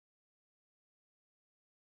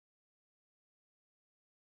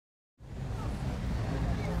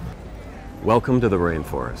Welcome to the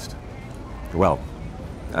rainforest. Well,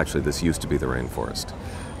 actually this used to be the rainforest.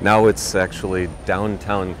 Now it's actually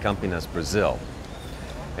downtown Campinas, Brazil.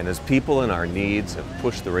 And as people and our needs have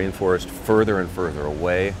pushed the rainforest further and further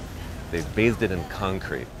away, they've bathed it in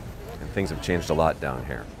concrete, and things have changed a lot down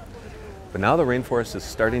here. But now the rainforest is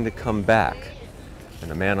starting to come back, and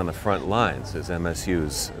the man on the front lines is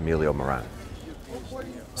MSU's Emilio Moran.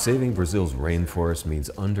 Saving Brazil's rainforest means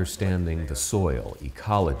understanding the soil,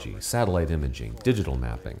 ecology, satellite imaging, digital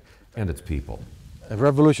mapping, and its people. A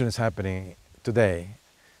revolution is happening today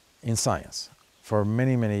in science. For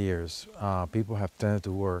many, many years, people have tended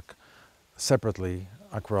to work separately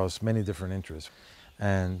across many different interests.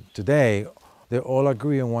 And today, they all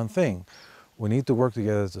agree on one thing. We need to work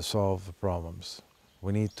together to solve the problems.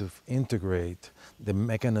 We need to integrate the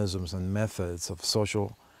mechanisms and methods of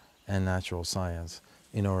social and natural science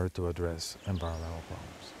in order to address environmental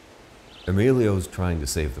problems. Emilio's trying to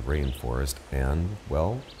save the rainforest and,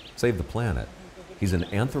 well, save the planet. He's an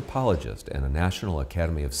anthropologist and a National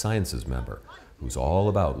Academy of Sciences member who's all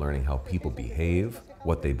about learning how people behave,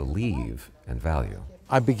 what they believe, and value.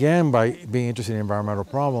 I began by being interested in environmental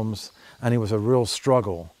problems, and it was a real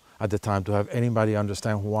struggle at the time to have anybody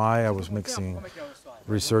understand why I was mixing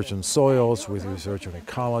research on soils with research on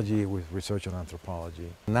ecology, with research on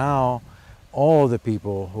anthropology. Now, all the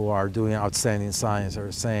people who are doing outstanding science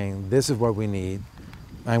are saying this is what we need,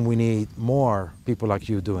 and we need more people like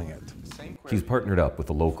you doing it. He's partnered up with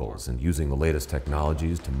the locals and using the latest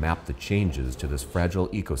technologies to map the changes to this fragile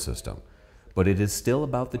ecosystem. But it is still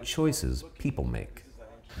about the choices people make.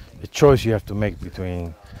 The choice you have to make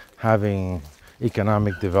between having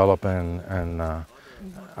economic development and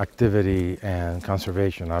activity and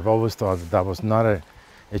conservation. I've always thought that was not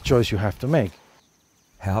a choice you have to make.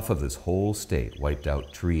 Half of this whole state wiped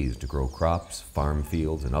out trees to grow crops, farm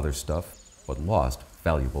fields, and other stuff, but lost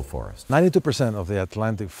valuable forests. 92% of the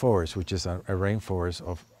Atlantic forest, which is a rainforest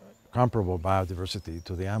of comparable biodiversity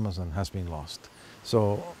to the Amazon, has been lost.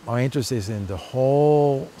 So my interest is in the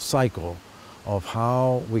whole cycle of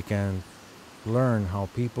how we can learn how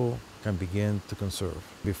people can begin to conserve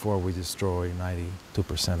before we destroy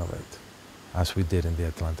 92% of it, as we did in the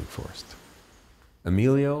Atlantic forest.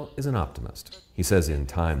 Emilio is an optimist. He says in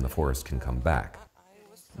time the forest can come back.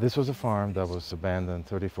 This was a farm that was abandoned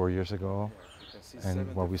 34 years ago,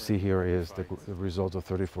 and what we see here is the result of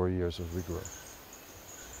 34 years of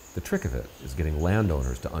regrowth. The trick of it is getting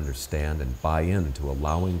landowners to understand and buy into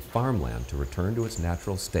allowing farmland to return to its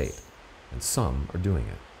natural state, and some are doing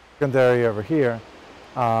it. Secondary over here,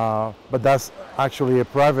 but that's actually a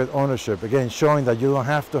private ownership, again showing that you don't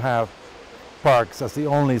have to have parks as the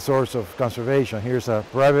only source of conservation. Here's a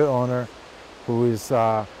private owner who is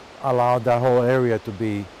allowed that whole area to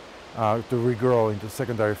be to regrow into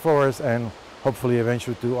secondary forest and hopefully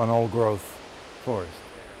eventually to an old growth forest.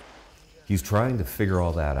 He's trying to figure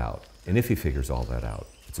all that out, and if he figures all that out,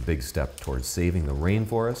 it's a big step towards saving the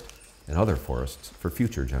rainforest and other forests for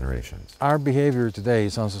future generations. Our behavior today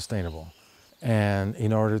is unsustainable, and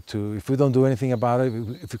in order to, if we don't do anything about it,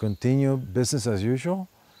 if we continue business as usual,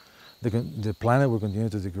 the planet will continue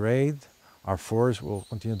to degrade, our forests will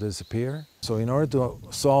continue to disappear. So in order to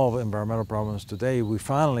solve environmental problems today, we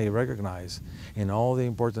finally recognize in all the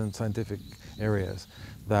important scientific areas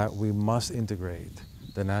that we must integrate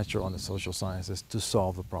the natural and the social sciences to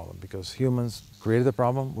solve the problem, because humans created the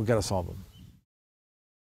problem, we've got to solve them.